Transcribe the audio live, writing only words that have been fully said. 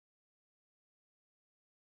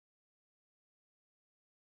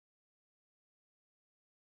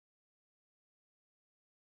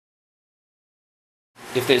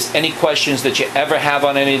If there's any questions that you ever have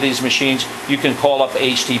on any of these machines, you can call up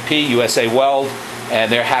HTP, USA Weld,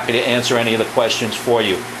 and they're happy to answer any of the questions for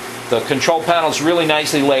you. The control panel is really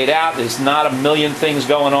nicely laid out. There's not a million things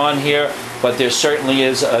going on here, but there certainly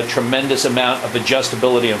is a tremendous amount of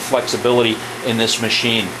adjustability and flexibility in this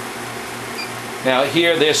machine. Now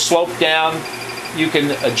here, they're sloped down. You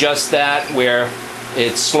can adjust that where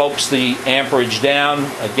it slopes the amperage down.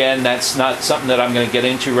 Again, that's not something that I'm going to get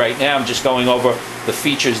into right now. I'm just going over the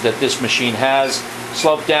features that this machine has.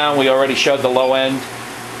 Slope down, we already showed the low end.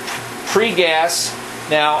 Pre-gas,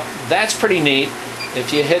 now that's pretty neat.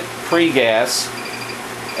 If you hit pre-gas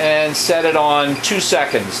and set it on 2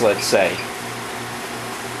 seconds, let's say.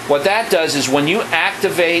 What that does is when you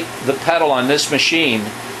activate the pedal on this machine,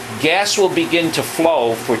 gas will begin to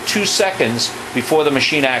flow for 2 seconds before the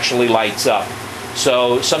machine actually lights up.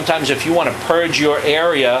 So sometimes if you want to purge your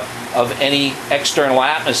area of any external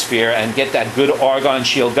atmosphere and get that good argon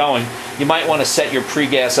shield going, you might want to set your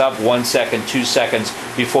pre-gas up 1 second, 2 seconds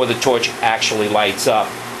before the torch actually lights up.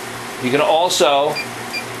 You can also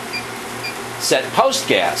set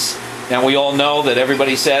post-gas. Now we all know that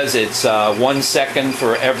everybody says it's 1 second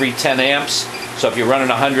for every 10 amps. So if you're running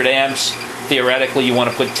 100 amps, theoretically you want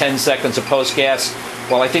to put 10 seconds of post-gas.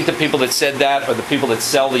 Well, I think the people that said that are the people that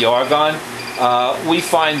sell the argon. We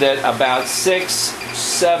find that about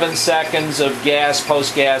 6-7 seconds of gas,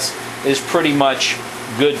 post-gas, is pretty much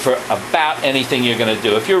good for about anything you're going to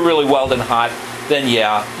do. If you're really welding hot, then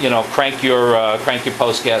yeah, you know, crank your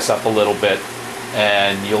post-gas up a little bit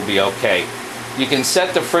and you'll be okay. You can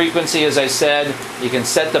set the frequency, as I said. You can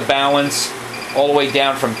set the balance all the way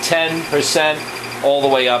down from 10% all the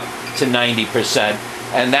way up to 90%.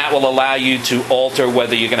 And that will allow you to alter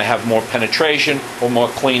whether you're going to have more penetration or more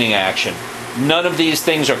cleaning action. None of these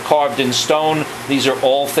things are carved in stone. These are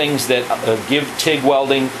all things that give TIG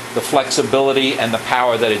welding the flexibility and the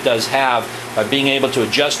power that it does have by being able to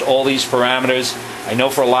adjust all these parameters. I know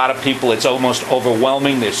for a lot of people it's almost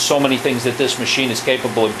overwhelming. There's so many things that this machine is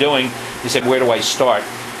capable of doing. You say, where do I start?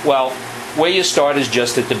 Well, where you start is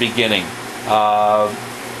just at the beginning.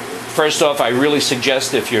 First off, I really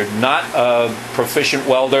suggest if you're not a proficient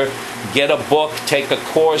welder, get a book, take a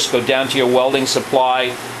course, go down to your welding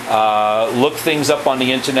supply, look things up on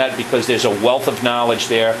the internet because there's a wealth of knowledge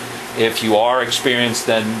there. If you are experienced,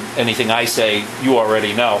 then anything I say you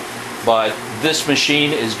already know. But this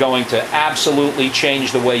machine is going to absolutely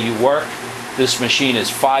change the way you work. This machine is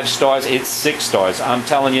 5 stars, it's 6 stars. I'm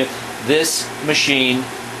telling you, this machine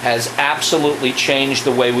has absolutely changed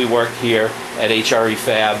the way we work here at HRE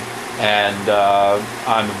Fab. And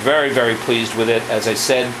I'm very, very pleased with it. As I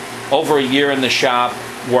said, over a year in the shop,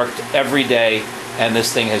 worked every day, and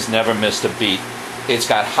this thing has never missed a beat. It's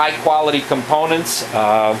got high quality components.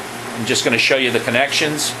 I'm just going to show you the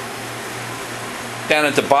connections. Down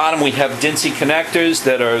at the bottom we have DINSI connectors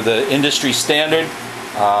that are the industry standard.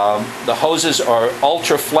 The hoses are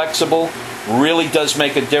ultra flexible. Really does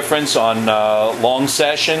make a difference on long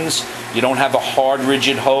sessions. You don't have a hard,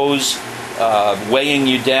 rigid hose weighing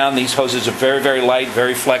you down. These hoses are very, very light,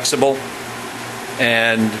 very flexible,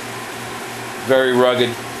 and very rugged.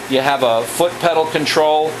 You have a foot pedal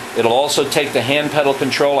control. It'll also take the hand pedal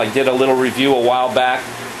control. I did a little review a while back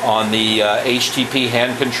on the HTP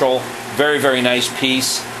hand control. Very, very nice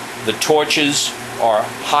piece. The torches are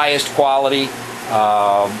highest quality.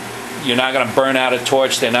 You're not going to burn out a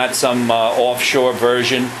torch. They're not some offshore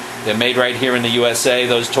version. They're made right here in the USA,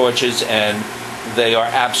 those torches, and they are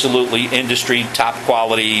absolutely industry top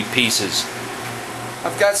quality pieces.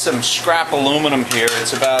 I've got some scrap aluminum here.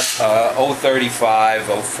 It's about 035,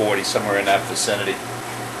 040, somewhere in that vicinity.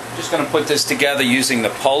 I'm just going to put this together using the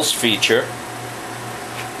pulse feature,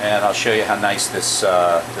 and I'll show you how nice this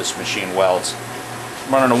machine welds.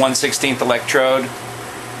 I'm running a 1/16 electrode.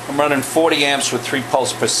 I'm running 40 amps with 3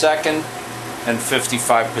 pulse per second and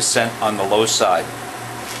 55% on the low side.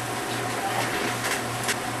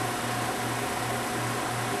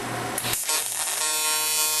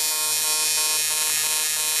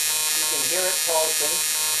 You can hear it pulsing.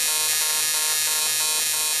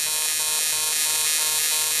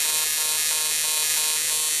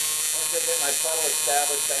 Once I get my pedal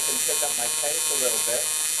established, I can pick up my pace a little bit.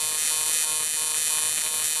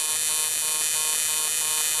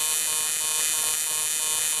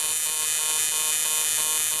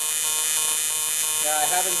 Now I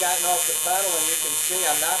haven't gotten off the pedal, and you can see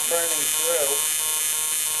I'm not burning through.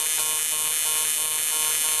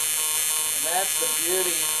 And that's the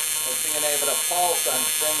beauty of being able to pulse on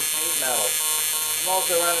thin sheet metal. I'm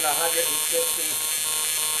also running 160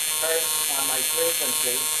 hertz on my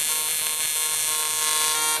frequency.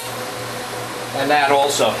 And that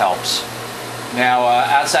also helps. Now,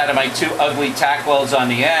 outside of my two ugly tack welds on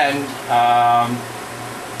the end,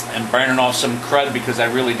 and burning off some crud because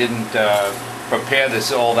I really didn't prepare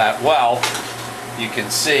this all that well, you can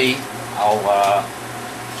see, I'll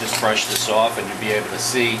just brush this off and you'll be able to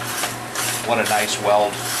see what a nice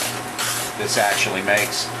weld this actually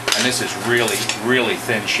makes. And this is really, really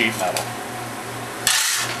thin sheet metal.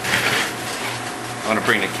 I'm going to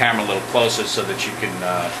bring the camera a little closer so that you can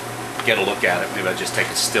get a look at it. Maybe I'll just take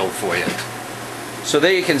a still for you. So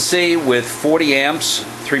there you can see, with 40 amps,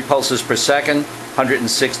 3 pulses per second,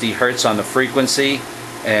 160 hertz on the frequency,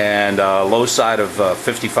 and a low side of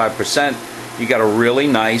 55%, you got a really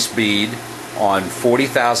nice bead on 40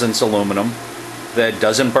 thousandths aluminum that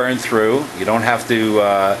doesn't burn through. You don't have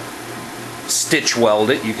to stitch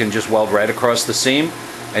weld it. You can just weld right across the seam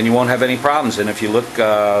and you won't have any problems. And if you look,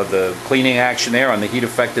 the cleaning action there on the heat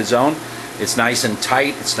affected zone, it's nice and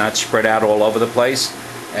tight. It's not spread out all over the place,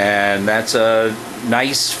 and that's a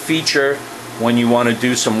nice feature when you want to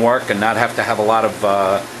do some work and not have to have a lot of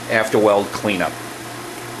after weld cleanup.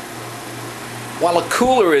 While a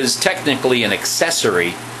cooler is technically an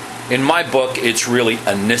accessory, in my book it's really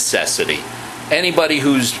a necessity. Anybody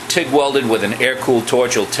who's TIG welded with an air-cooled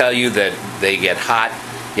torch will tell you that they get hot.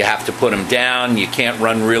 You have to put them down. You can't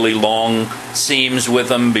run really long seams with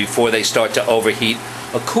them before they start to overheat.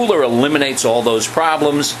 A cooler eliminates all those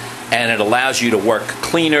problems, and it allows you to work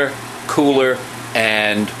cleaner, cooler,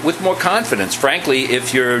 and with more confidence. Frankly,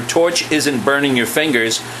 if your torch isn't burning your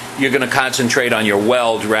fingers, you're going to concentrate on your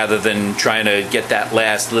weld rather than trying to get that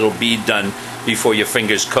last little bead done before your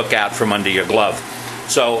fingers cook out from under your glove.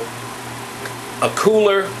 So a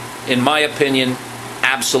cooler, in my opinion,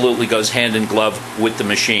 absolutely goes hand in glove with the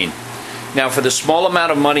machine. Now, for the small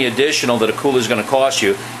amount of money additional that a cooler is going to cost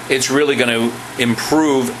you, it's really going to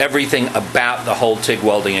improve everything about the whole TIG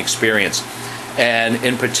welding experience. And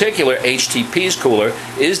in particular, HTP's cooler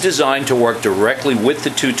is designed to work directly with the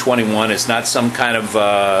 221. It's not some kind of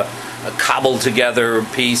a cobbled together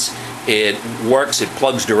piece. It works, it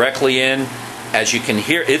plugs directly in. As you can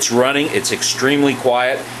hear, it's running, it's extremely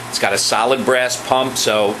quiet. It's got a solid brass pump,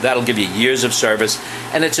 so that'll give you years of service.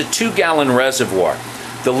 And it's a 2-gallon reservoir.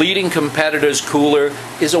 The leading competitor's cooler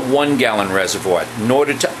is a 1-gallon reservoir. In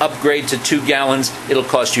order to upgrade to 2 gallons, it'll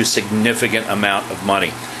cost you a significant amount of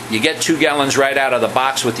money. You get 2 gallons right out of the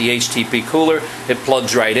box with the HTP cooler. It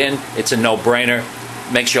plugs right in. It's a no-brainer.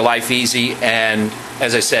 Makes your life easy. And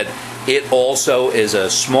as I said, it also is a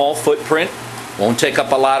small footprint. Won't take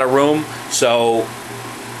up a lot of room. So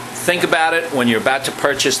think about it when you're about to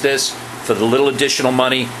purchase this. For the little additional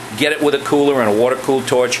money, get it with a cooler and a water-cooled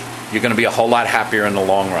torch. You're going to be a whole lot happier in the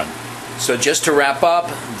long run. So just to wrap up,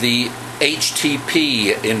 the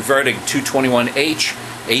HTP Invertig 221H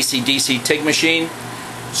AC/DC TIG machine,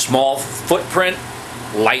 small footprint,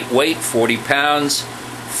 lightweight, 40 pounds,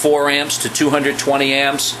 4 amps to 220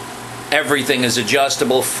 amps. Everything is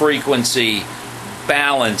adjustable, frequency,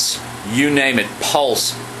 balance, you name it,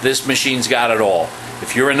 pulse. This machine's got it all.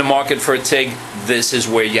 If you're in the market for a TIG, this is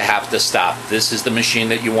where you have to stop. This is the machine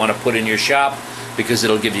that you want to put in your shop because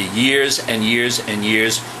it'll give you years and years and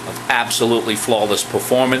years of absolutely flawless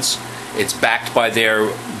performance. It's backed by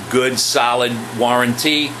their good, solid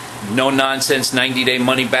warranty. No nonsense, 90-day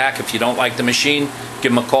money back. If you don't like the machine,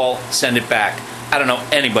 give them a call, send it back. I don't know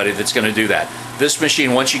anybody that's going to do that. This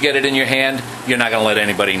machine, once you get it in your hand, you're not going to let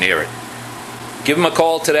anybody near it. Give them a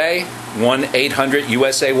call today,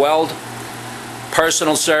 1-800-USA-WELD.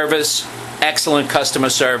 Personal service, excellent customer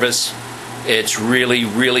service. It's really,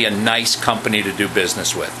 really a nice company to do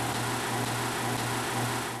business with.